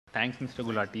Thanks, Mr.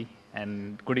 Gulati,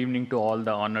 and good evening to all the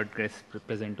honored guests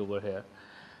present over here.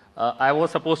 I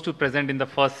was supposed to present in the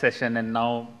first session, and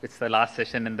now it's the last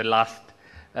session and the last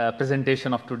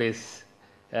presentation of today's.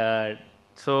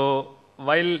 So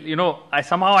while,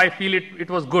 I feel it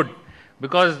was good,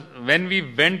 because when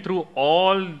we went through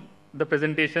all the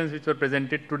presentations which were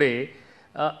presented today,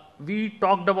 we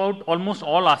talked about almost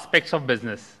all aspects of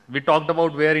business. We talked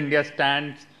about where India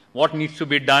stands, what needs to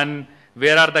be done,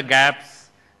 where are the gaps,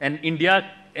 and India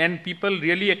and people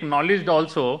really acknowledged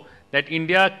also that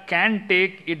India can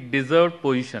take its deserved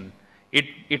position.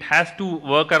 It has to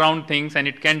work around things, and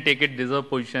it can take its deserved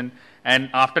position.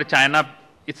 And after China,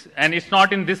 it's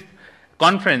not in this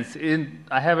conference.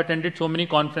 I have attended so many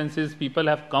conferences. People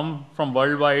have come from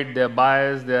worldwide. They're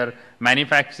buyers, they're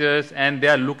manufacturers, and they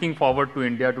are looking forward to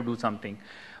India to do something.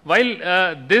 While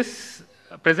this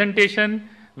presentation,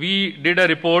 we did a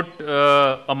report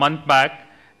a month back,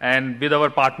 and with our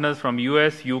partners from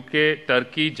US, UK,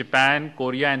 Turkey, Japan,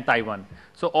 Korea, and Taiwan.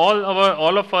 So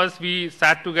all of us, we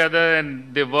sat together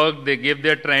and they worked, they gave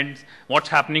their trends, what's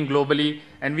happening globally,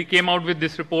 and we came out with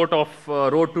this report of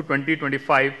Road to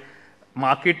 2025,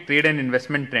 Market, Trade, and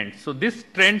Investment Trends. So these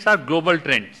trends are global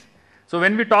trends. So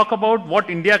when we talk about what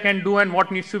India can do and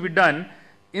what needs to be done,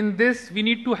 in this we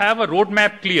need to have a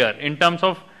roadmap clear in terms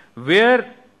of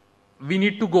where we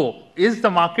need to go. Is the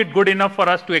market good enough for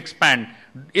us to expand?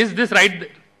 Is this right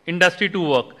industry to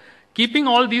work? Keeping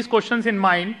all these questions in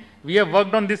mind, we have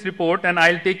worked on this report, and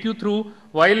I'll take you through.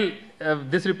 While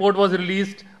this report was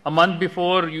released a month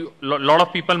before, a lot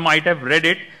of people might have read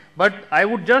it, but I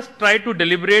would just try to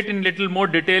deliberate in little more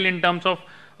detail in terms of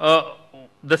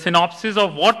the synopsis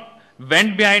of what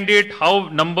went behind it, how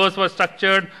numbers were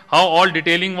structured, how all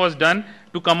detailing was done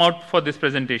to come out for this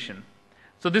presentation.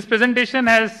 So this presentation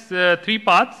has three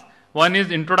parts. One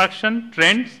is introduction,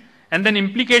 trends, and then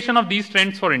implication of these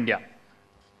trends for India.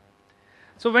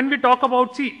 So when we talk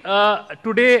about,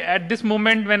 today at this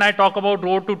moment when I talk about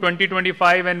road to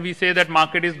 2025 and we say that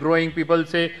market is growing, people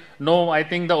say, no, I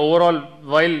think the overall,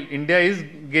 while India is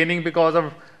gaining because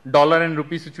of dollar and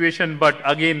rupee situation, but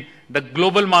again, the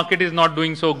global market is not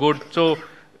doing so good. So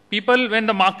people, when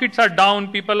the markets are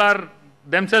down, people are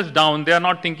themselves down. They are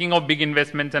not thinking of big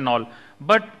investments and all.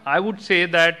 But I would say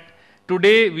that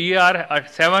today we are a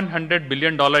 $700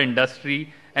 billion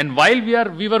industry, and while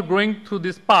we were going through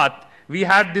this path, we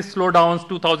had these slowdowns,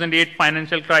 2008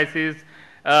 financial crisis,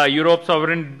 Europe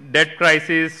sovereign debt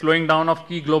crisis, slowing down of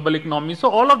key global economies. So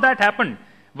all of that happened,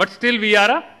 but still we are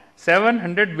a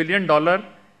 $700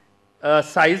 billion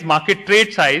size, market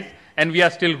trade size, and we are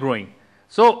still growing.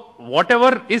 So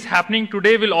whatever is happening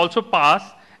today will also pass,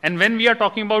 and when we are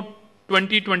talking about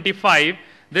 2025,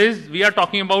 we are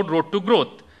talking about road to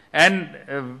growth.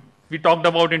 And we talked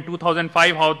about in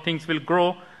 2005 how things will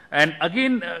grow. And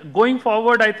again, going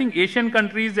forward, I think Asian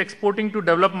countries exporting to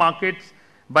developed markets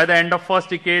by the end of first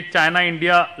decade, China,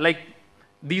 India,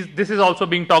 this is also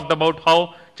being talked about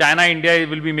how China, India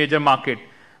will be major market.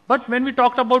 But when we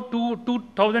talked about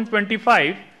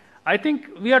 2025, I think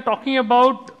we are talking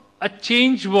about a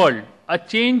changed world, a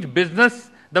changed business,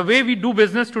 the way we do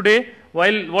business today.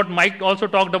 While what Mike also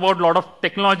talked about, a lot of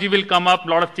technology will come up, a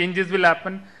lot of changes will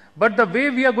happen, but the way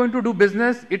we are going to do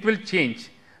business, it will change.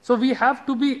 So we have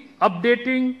to be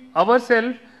updating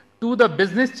ourselves to the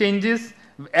business changes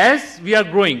as we are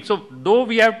growing. So though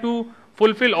we have to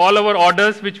fulfill all our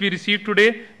orders which we receive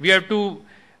today, we have to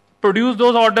produce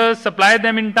those orders, supply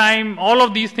them in time, all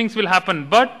of these things will happen.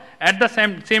 But at the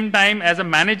same time, as a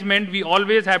management, we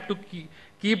always have to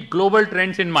keep global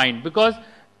trends in mind, because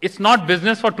it's not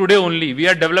business for today only. We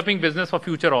are developing business for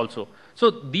future also. So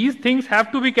these things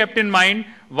have to be kept in mind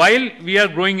while we are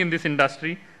growing in this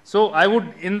industry. So I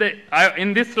would, in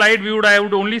this slide, I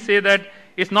would only say that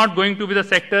it's not going to be the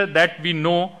sector that we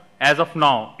know as of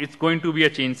now. It's going to be a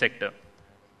change sector.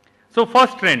 So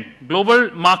first trend,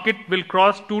 global market will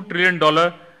cross $2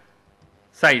 trillion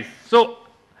size. So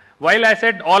while I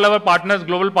said all our partners,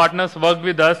 global partners worked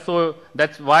with us, so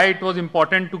that's why it was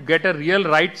important to get a real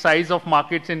right size of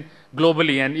markets in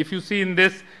globally. And if you see in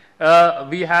this,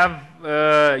 we have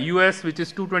US, which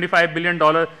is $225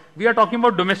 billion. We are talking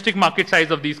about domestic market size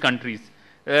of these countries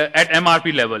at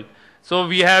MRP level. So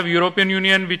we have European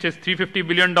Union, which is $350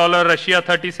 billion, Russia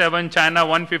 37, China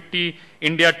 150,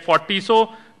 India at 40.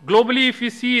 So globally, if you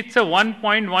see, it's a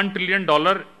 $1.1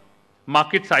 trillion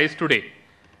market size today.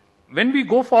 When we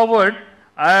go forward,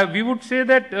 we would say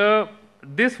that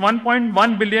this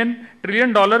 $1.1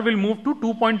 trillion will move to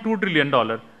 $2.2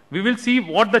 trillion. We will see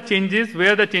what the changes,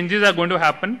 where the changes are going to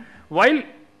happen. While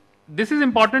this is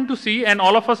important to see, and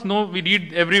all of us know, we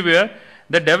read everywhere,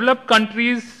 the developed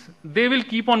countries they will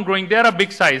keep on growing. They are a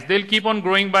big size. They'll keep on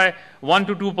growing by 1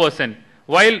 to 2%.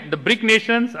 While the BRIC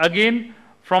nations, again,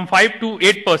 from 5 to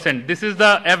 8%. This is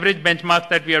the average benchmark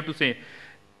that we have to say.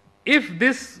 If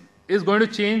this is going to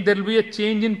change, there will be a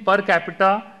change in per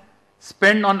capita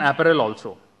spend on apparel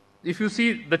also. If you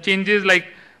see the changes, like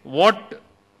what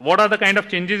are the kind of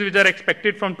changes which are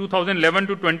expected from 2011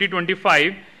 to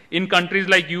 2025 in countries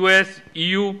like US,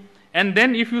 EU, and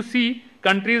then if you see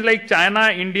countries like China,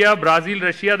 India, Brazil,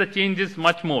 Russia, the change is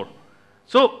much more.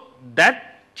 So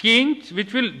that change,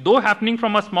 which will, though happening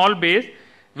from a small base,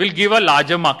 will give a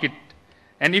larger market.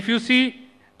 And if you see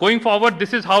going forward,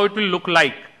 this is how it will look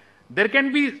like. There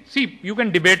can be, see, you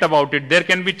can debate about it. There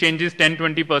can be changes 10,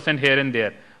 20% here and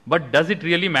there. But does it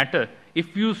really matter?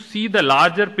 If you see the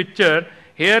larger picture,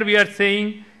 here we are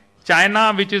saying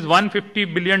China, which is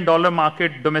 $150 billion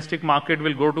market, domestic market,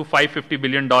 will go to $550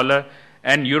 billion.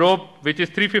 And Europe, which is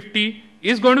 350,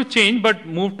 is going to change but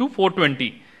move to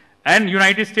 420. And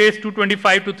United States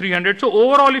 225 to 300. So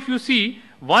overall, if you see,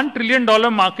 $1 trillion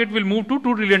market will move to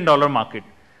 $2 trillion market.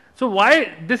 So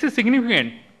why this is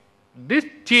significant? This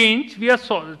change, we are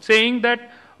saying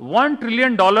that $1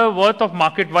 trillion worth of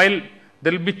market, while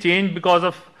there will be change because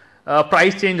of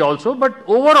price change also, but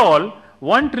overall,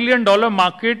 $1 trillion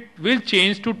market will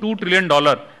change to $2 trillion.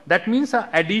 That means an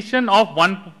addition of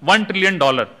 $1 trillion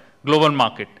global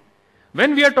market.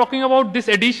 When we are talking about this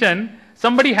addition,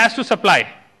 somebody has to supply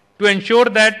to ensure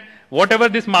that whatever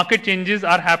this market changes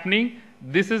are happening,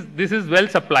 this is well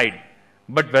supplied.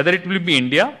 But whether it will be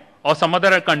India or some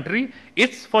other country,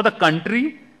 it's for the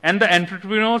country and the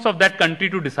entrepreneurs of that country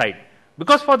to decide.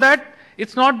 Because for that,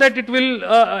 it's not that it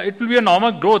will be a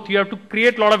normal growth. You have to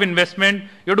create a lot of investment.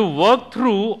 You have to work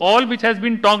through all which has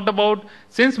been talked about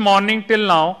since morning till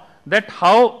now, that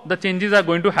how the changes are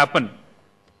going to happen.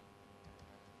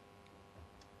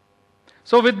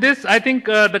 So with this, I think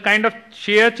the kind of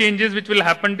share changes which will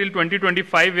happen till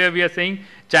 2025, where we are saying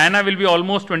China will be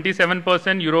almost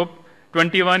 27%, Europe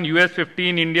 21, US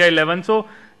 15, India 11. So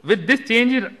with this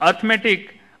change in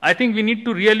arithmetic, I think we need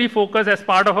to really focus as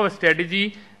part of our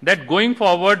strategy that going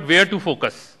forward where to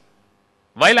focus.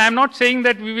 While I am not saying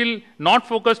that we will not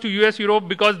focus to US, Europe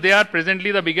because they are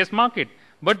presently the biggest market,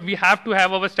 but we have to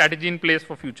have our strategy in place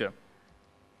for future.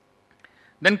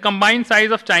 Then combined size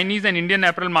of Chinese and Indian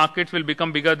apparel markets will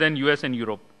become bigger than US and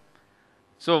Europe.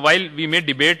 So while we may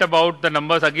debate about the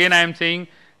numbers, again I am saying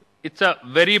it's a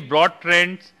very broad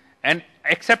trend and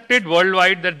accepted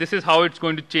worldwide that this is how it's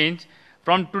going to change.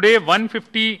 From today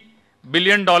 $150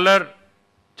 billion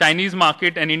Chinese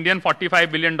market and Indian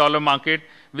 $45 billion market,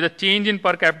 with a change in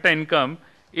per capita income,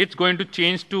 it's going to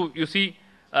change to, you see,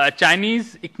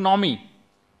 Chinese economy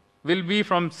will be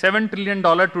from $7 trillion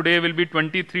today will be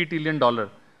 $23 trillion.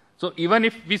 So even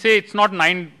if we say it's not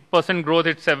 9% growth,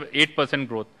 it's 8%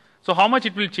 growth. So how much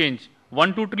it will change?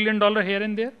 $1-2 trillion here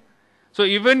and there. So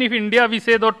even if India, we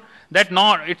say that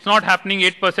no, it's not happening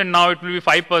 8%, now it will be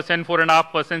 5%,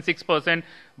 4.5%, 6%.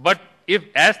 But if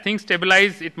as things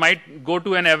stabilize, it might go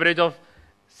to an average of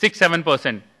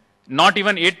 6-7%. Not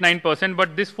even 8-9%,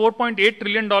 but this $4.8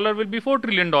 trillion will be $4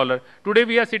 trillion. Today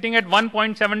we are sitting at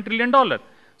 $1.7 trillion.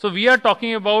 So we are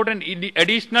talking about an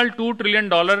additional $2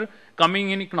 trillion coming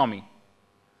in economy.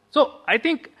 So I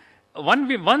think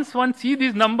once one sees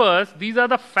these numbers, these are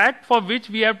the fact for which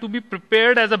we have to be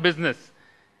prepared as a business.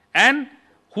 And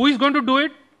who is going to do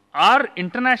it? Are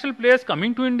international players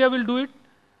coming to India will do it?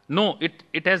 No,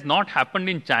 it has not happened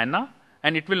in China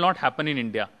and it will not happen in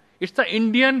India. It's the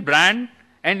Indian brand,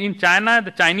 and in China, the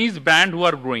Chinese brand who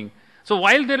are growing. So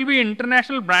while there will be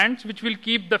international brands which will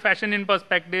keep the fashion in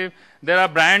perspective, there are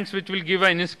brands which will give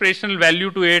an inspirational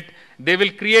value to it. They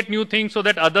will create new things so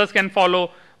that others can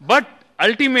follow. But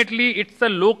ultimately, it's the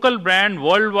local brand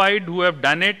worldwide who have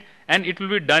done it, and it will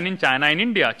be done in China and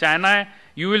India. China,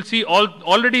 you will see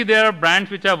already there are brands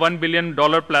which are $1 billion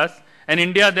plus, and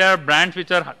India there are brands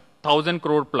which are 1,000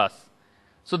 crore plus.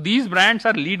 So these brands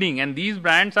are leading, and these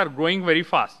brands are growing very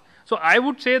fast. So I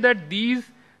would say that these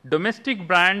domestic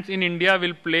brands in India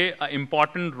will play an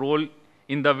important role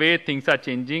in the way things are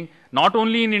changing, not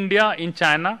only in India, in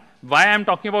China. Why I am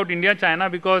talking about India, China?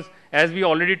 Because as we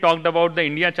already talked about, the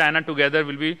India, China together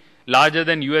will be larger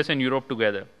than US and Europe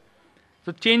together.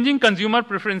 So changing consumer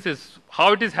preferences,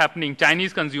 how it is happening,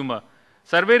 Chinese consumer.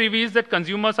 Survey reveals that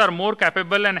consumers are more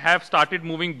capable and have started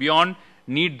moving beyond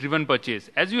need-driven purchase.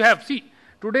 As you have, see,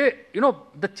 today,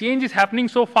 the change is happening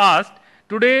so fast.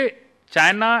 Today,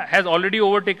 China has already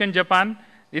overtaken Japan.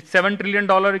 It's $7 trillion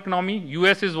economy.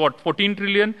 US is what? 14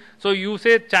 trillion. So you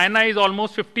say China is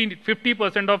almost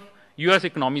 50% of US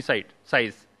economy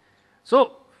size.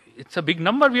 So it's a big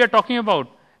number we are talking about.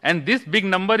 And this big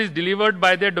number is delivered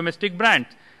by their domestic brands.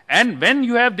 And when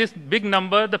you have this big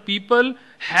number, the people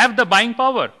have the buying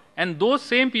power. And those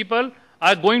same people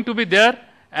are going to be there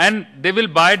and they will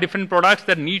buy different products.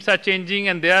 Their needs are changing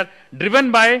and they are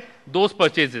driven by those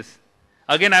purchases.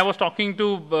 Again, I was talking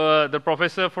to the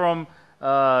professor from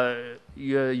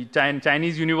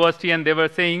Chinese university, and they were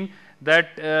saying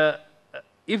that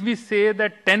if we say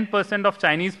that 10% of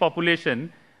Chinese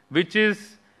population, which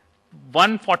is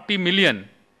 140 million,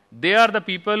 they are the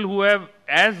people who have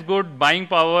as good buying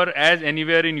power as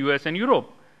anywhere in US and Europe.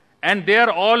 And they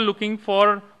are all looking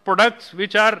for products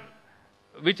which are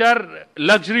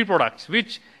luxury products,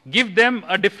 which give them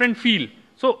a different feel.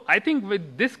 So I think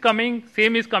with this coming,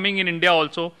 same is coming in India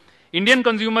also. Indian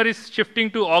consumer is shifting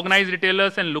to organized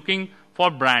retailers and looking for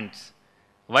brands.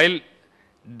 While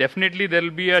definitely there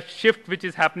will be a shift which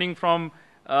is happening from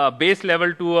base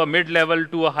level to a mid level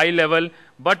to a high level.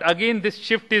 But again, this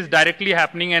shift is directly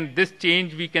happening, and this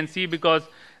change we can see because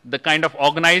the kind of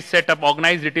organized setup,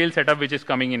 organized retail setup which is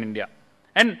coming in India.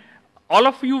 And all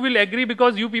of you will agree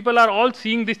because you people are all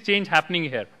seeing this change happening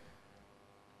here.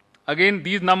 Again,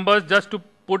 these numbers, just to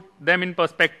put them in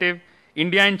perspective,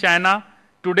 India and China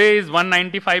today is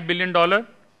 $195 billion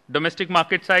domestic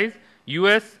market size,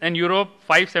 US and Europe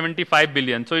 575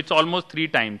 billion. So it's almost 3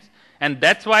 times. And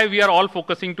that's why we are all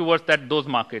focusing towards those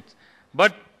markets.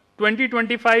 But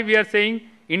 2025, we are saying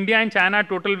India and China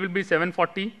total will be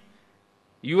 740,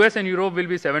 US and Europe will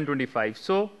be 725.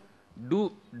 So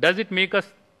does it make us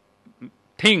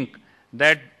think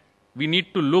that we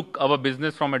need to look our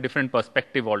business from a different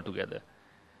perspective altogether?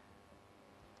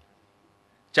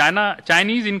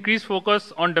 Chinese increased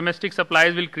focus on domestic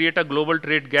supplies will create a global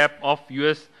trade gap of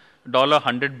US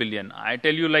 $100 billion. I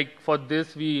tell you, like, for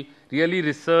this we really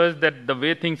researched that the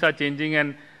way things are changing,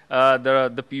 and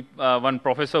one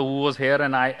professor who was here,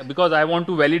 and because I want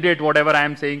to validate whatever I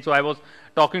am saying, so I was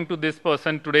talking to this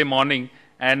person today morning,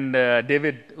 and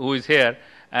David, who is here,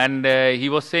 and he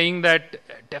was saying that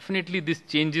definitely these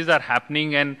changes are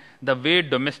happening, and the way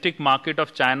domestic market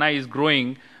of China is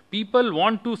growing, people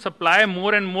want to supply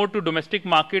more and more to domestic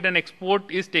market, and export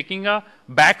is taking a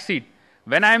back seat.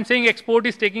 When I am saying export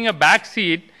is taking a back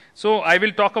seat, so I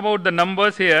will talk about the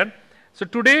numbers here. So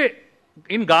today,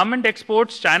 in garment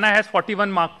exports, China has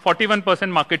 41%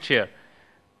 market share.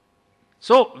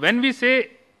 So when we say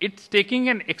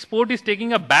export is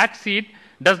taking a back seat,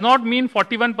 does not mean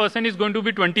 41% is going to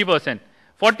be 20%.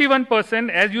 41%,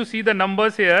 as you see the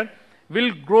numbers here,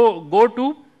 will go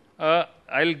to,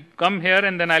 I'll come here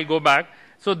and then I'll go back.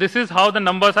 So this is how the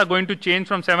numbers are going to change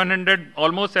from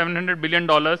almost $700 billion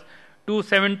to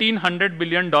 $1,700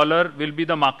 billion will be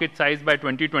the market size by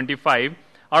 2025.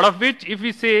 Out of which, if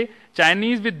we say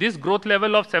Chinese with this growth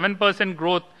level of 7%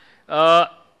 growth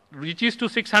reaches to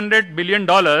 $600 billion,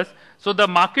 so the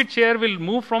market share will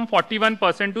move from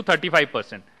 41% to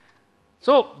 35%.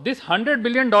 So this $100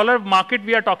 billion market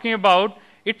we are talking about,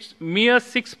 it's mere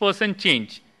 6%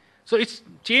 change. So its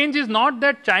change is not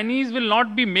that Chinese will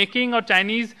not be making, or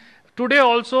Chinese today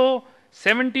also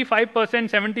 75%,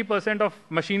 70% of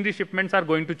machinery shipments are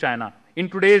going to China in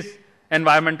today's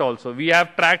environment also. We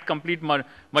have tracked complete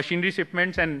machinery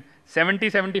shipments, and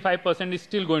 70-75% is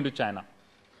still going to China.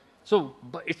 So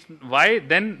it's why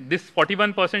then this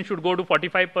 41% should go to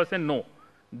 45%? No.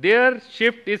 Their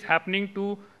shift is happening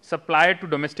to supply to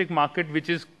domestic market, which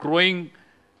is growing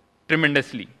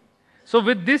tremendously. So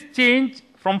with this change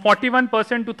from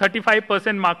 41% to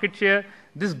 35% market share,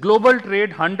 this global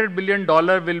trade $100 billion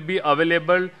will be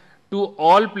available to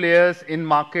all players in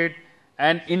market,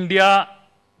 and India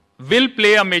will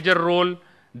play a major role.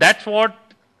 That's what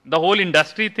the whole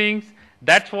industry thinks.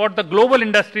 That's what the global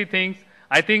industry thinks.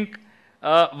 I think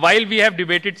while we have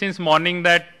debated since morning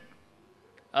that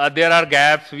there are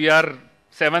gaps, we are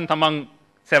 7th among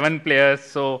 7 players.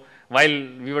 So while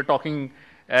we were talking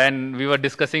and we were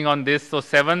discussing on this, so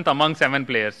 7th among 7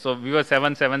 players. So we were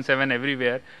 7, 7, 7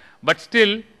 everywhere. But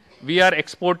still, we are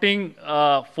exporting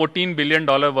 $14 billion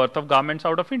worth of garments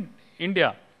out of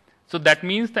India. So that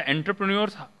means the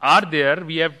entrepreneurs are there.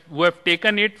 Who have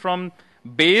taken it from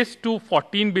base to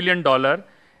 $14 billion.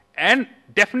 And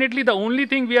definitely the only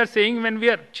thing we are saying, when we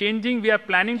are changing, we are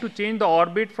planning to change the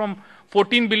orbit from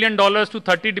 $14 billion to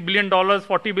 $30 billion,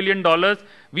 $40 billion,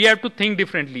 we have to think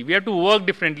differently. We have to work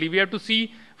differently. We have to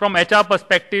see from HR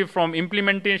perspective, from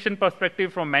implementation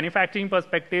perspective, from manufacturing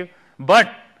perspective.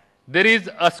 But there is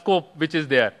a scope which is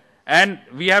there. And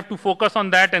we have to focus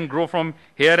on that and grow from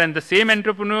here. And the same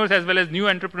entrepreneurs as well as new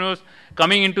entrepreneurs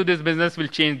coming into this business will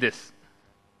change this.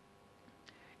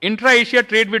 Intra-Asia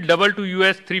trade will double to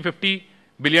US $350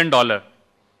 billion.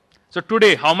 So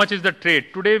today, how much is the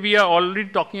trade? Today we are already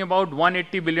talking about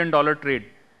 $180 billion trade.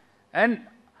 And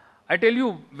I tell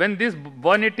you, when this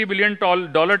 $180 billion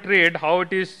trade, how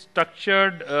it is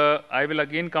structured, I will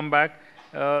again come back.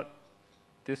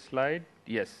 This slide,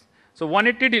 yes. So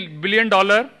 $180 billion,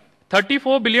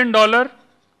 $34 billion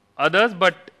others,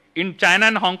 but in China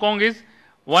and Hong Kong is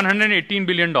 $118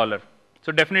 billion.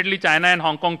 So definitely China and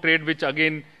Hong Kong trade, which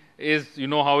again is, you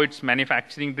know how it's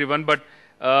manufacturing driven, but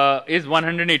is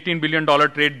 $118 billion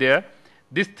trade there.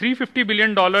 This $350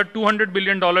 billion, $200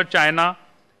 billion China,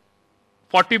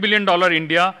 $40 billion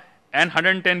India, and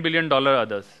 $110 billion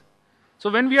others. So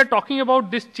when we are talking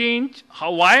about this change,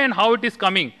 why and how it is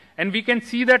coming, and we can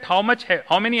see that how many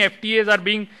FTAs are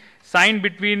being signed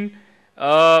between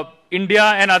India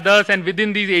and others, and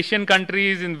within these Asian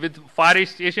countries, with Far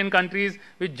East Asian countries,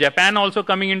 with Japan also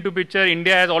coming into picture.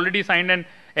 India has already signed an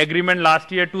agreement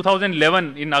last year,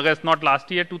 2011 in August, not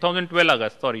last year, 2012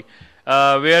 August, sorry,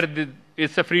 where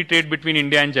it's a free trade between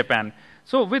India and Japan.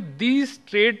 So with these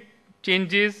trade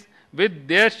changes, with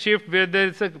their shift, where there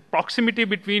is a proximity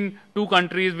between two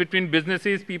countries, between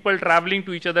businesses, people traveling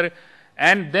to each other,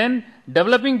 and then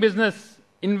developing business,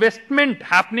 investment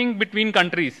happening between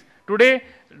countries. Today,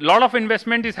 a lot of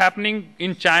investment is happening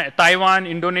in Taiwan,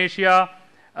 Indonesia,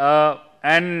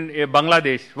 and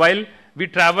Bangladesh. While we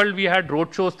traveled, we had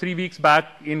road shows 3 weeks back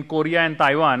in Korea and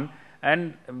Taiwan,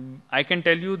 and I can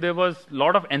tell you there was a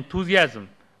lot of enthusiasm.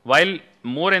 While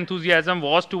more enthusiasm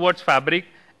was towards fabric,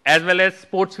 as well as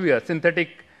sportswear,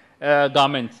 synthetic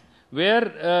garments,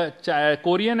 where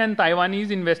Korean and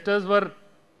Taiwanese investors were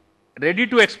ready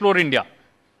to explore India.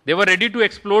 They were ready to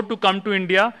explore, to come to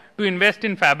India, to invest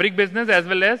in fabric business as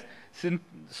well as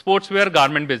sportswear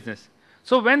garment business.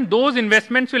 So when those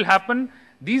investments will happen,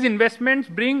 these investments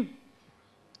bring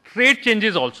trade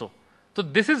changes also. So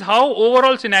this is how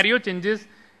overall scenario changes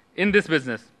in this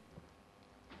business.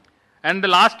 And the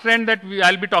last trend that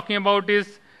I'll be talking about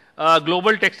is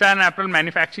global textile and apparel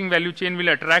manufacturing value chain will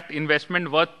attract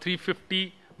investment worth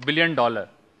 $350 billion.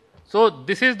 So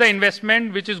this is the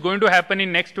investment which is going to happen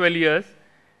in next 12 years.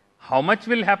 How much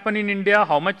will happen in India,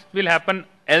 how much will happen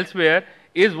elsewhere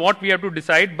is what we have to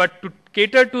decide. But to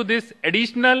cater to this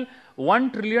additional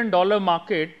 $1 trillion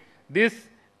market, this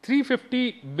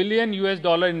 $350 billion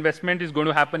investment is going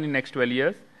to happen in next 12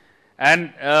 years.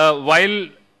 And while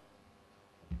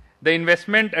the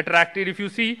investment attracted, if you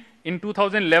see, in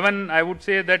 2011, I would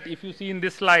say that if you see in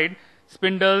this slide,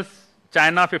 spindles,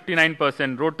 China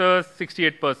 59%, rotors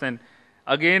 68%,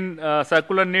 again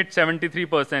circular knit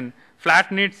 73%,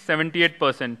 flat knits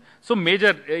 78%. So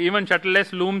major, even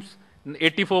shuttleless looms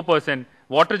 84%,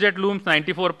 waterjet looms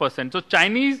 94%. So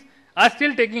Chinese are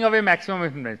still taking away maximum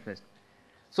investment.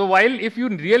 So while if you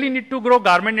really need to grow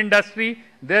garment industry,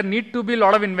 there need to be a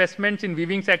lot of investments in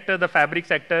weaving sector, the fabric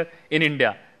sector in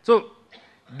India. So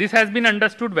this has been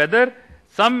understood whether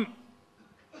some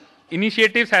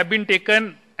initiatives have been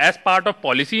taken as part of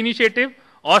policy initiative,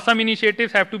 or some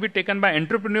initiatives have to be taken by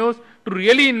entrepreneurs to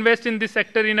really invest in this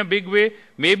sector in a big way,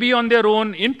 maybe on their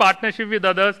own, in partnership with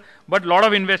others, but a lot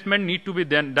of investment need to be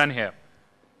done here.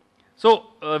 So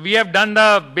we have done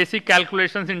the basic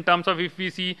calculations in terms of if we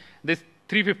see this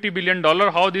 $350 billion,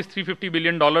 how this $350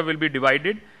 billion will be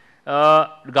divided.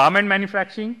 Garment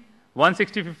manufacturing,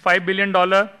 $165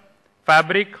 billion,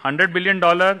 fabric, $100 billion,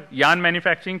 yarn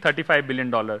manufacturing, $35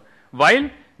 billion. While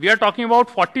we are talking about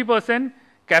 40%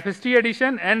 capacity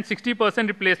addition and 60%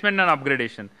 replacement and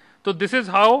upgradation. So this is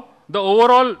how the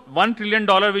overall $1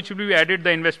 trillion which will be added,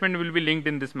 the investment will be linked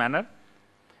in this manner.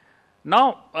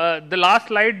 Now, the last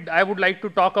slide I would like to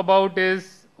talk about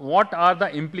is what are the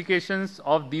implications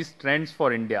of these trends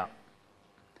for India.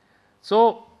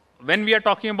 So when we are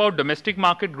talking about domestic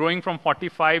market growing from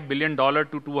 $45 billion to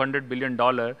 $200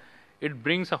 billion, it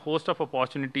brings a host of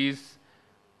opportunities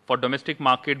for domestic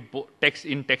market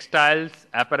in textiles,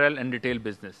 apparel and retail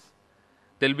business.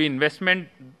 There will be investment.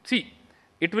 See,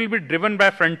 it will be driven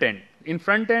by front end. In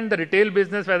front end, the retail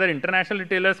business, whether international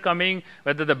retailers coming,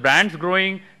 whether the brands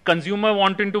growing, consumer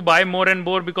wanting to buy more and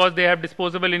more because they have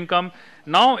disposable income.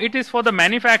 Now it is for the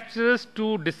manufacturers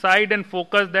to decide and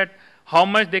focus that how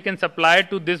much they can supply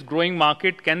to this growing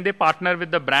market. Can they partner with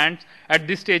the brands at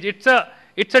this stage? It's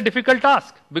a difficult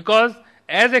task because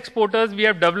as exporters, we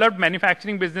have developed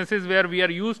manufacturing businesses where we are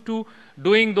used to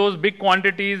doing those big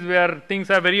quantities where things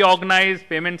are very organized,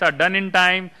 payments are done in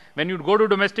time. When you go to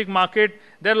domestic market,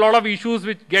 there are a lot of issues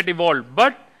which get evolved.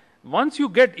 But once you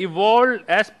get evolved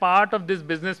as part of this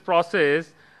business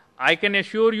process, I can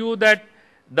assure you that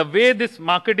the way this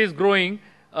market is growing,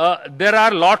 there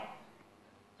are lot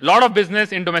of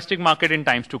business in domestic market in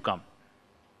times to come.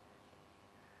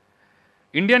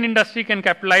 Indian industry can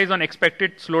capitalize on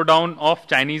expected slowdown of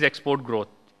Chinese export growth.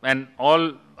 And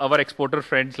all our exporter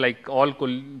friends, like all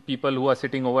people who are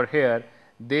sitting over here,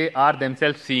 they are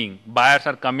themselves seeing. Buyers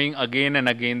are coming again and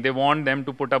again. They want them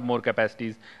to put up more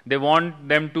capacities. They want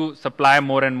them to supply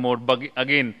more and more. But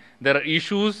again, there are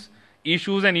issues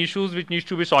which needs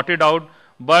to be sorted out.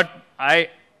 But I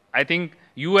think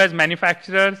you as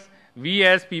manufacturers, we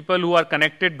as people who are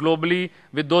connected globally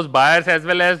with those buyers as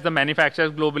well as the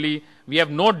manufacturers globally, we have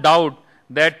no doubt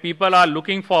that people are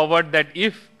looking forward that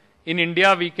if in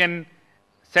India we can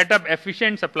set up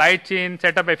efficient supply chain,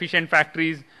 set up efficient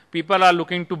factories, people are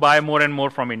looking to buy more and more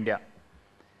from India.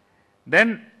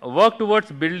 Then work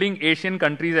towards building Asian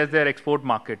countries as their export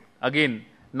market. Again,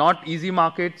 not easy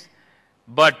markets,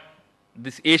 but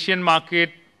this Asian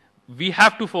market, we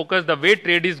have to focus the way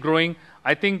trade is growing.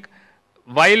 I think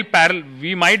while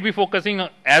we might be focusing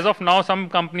as of now some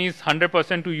companies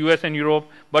 100% to US and Europe,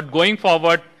 but going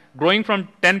forward, growing from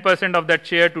 10% of that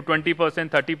share to 20%,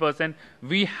 30%,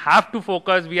 we have to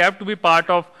focus, we have to be part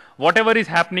of whatever is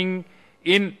happening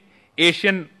in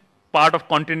Asian part of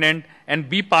continent and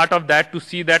be part of that to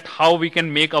see that how we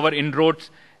can make our inroads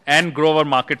and grow our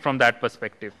market from that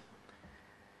perspective.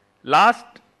 Last,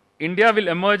 India will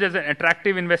emerge as an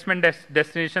attractive investment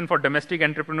destination for domestic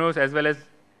entrepreneurs as well as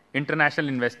international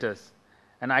investors.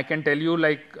 And I can tell you,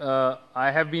 like,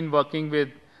 I have been working with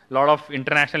a lot of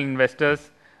international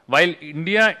investors. While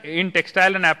India in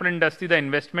textile and apparel industry, the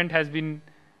investment has been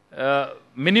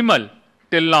minimal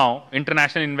till now,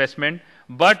 international investment,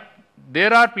 but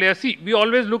there are players. See, we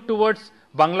always look towards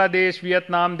Bangladesh,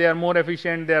 Vietnam, they are more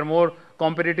efficient, they are more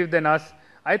competitive than us.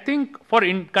 I think for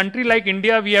country like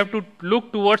India, we have to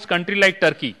look towards country like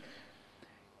Turkey.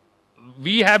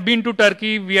 We have been to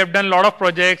Turkey, we have done a lot of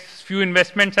projects, few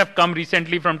investments have come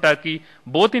recently from Turkey,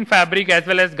 both in fabric as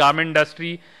well as garment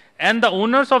industry. And the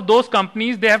owners of those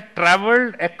companies, they have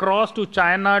traveled across to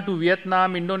China, to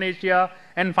Vietnam, Indonesia,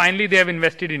 and finally they have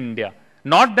invested in India.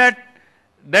 Not that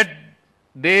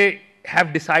they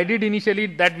have decided initially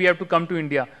that we have to come to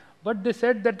India, but they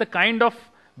said that the kind of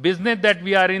business that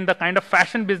we are in, the kind of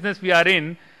fashion business we are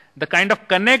in, the kind of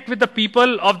connect with the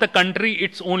people of the country,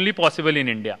 it's only possible in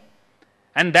India.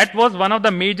 And that was one of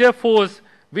the major forces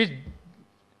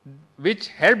which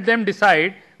helped them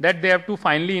decide that they have to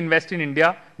finally invest in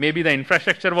India. Maybe the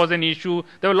infrastructure was an issue.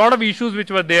 There were a lot of issues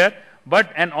which were there,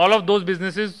 and all of those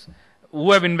businesses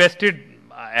who have invested,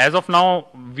 as of now,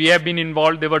 we have been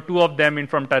involved. There were 2 of them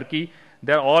from Turkey.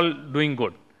 They're all doing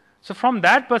good. So from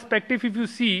that perspective, if you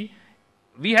see,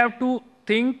 we have to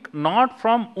think not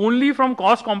only from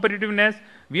cost competitiveness,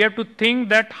 we have to think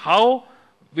that how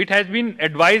it has been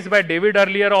advised by David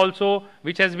earlier also,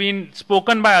 which has been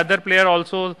spoken by other players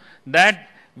also, that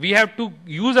we have to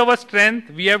use our strength.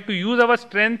 We have to use our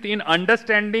strength in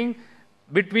understanding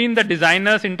between the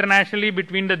designers internationally,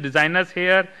 between the designers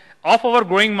here, of our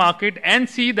growing market, and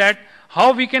see that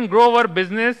how we can grow our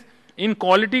business in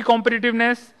quality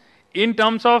competitiveness, in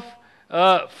terms of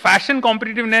fashion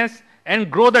competitiveness, and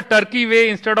grow the Turkey way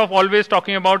instead of always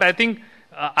talking about. I think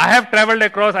I have traveled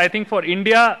across. I think for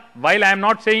India, while I am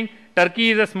not saying Turkey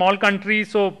is a small country,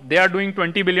 so they are doing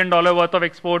 $20 billion worth of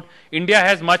export. India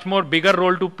has much more bigger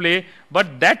role to play,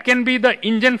 but that can be the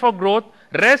engine for growth.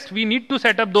 Rest, we need to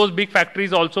set up those big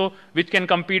factories also, which can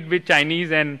compete with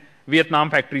Chinese and Vietnam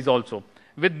factories also.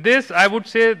 With this, I would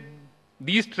say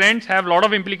these trends have a lot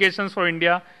of implications for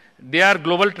India. They are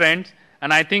global trends,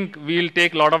 and I think we'll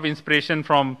take a lot of inspiration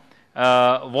from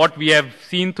what we have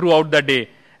seen throughout the day.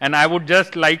 And I would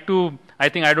just like to, I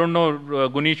don't know,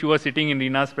 Gunish, you were sitting in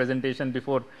Reena's presentation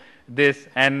before this,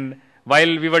 and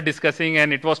while we were discussing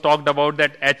and it was talked about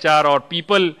that HR or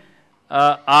people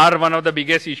are one of the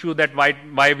biggest issues that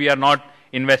why we are not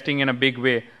investing in a big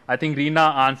way. I think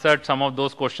Reena answered some of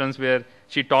those questions where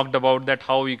she talked about that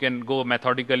how we can go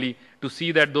methodically to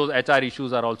see that those HR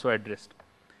issues are also addressed.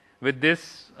 With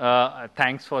this,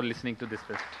 thanks for listening to this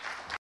presentation.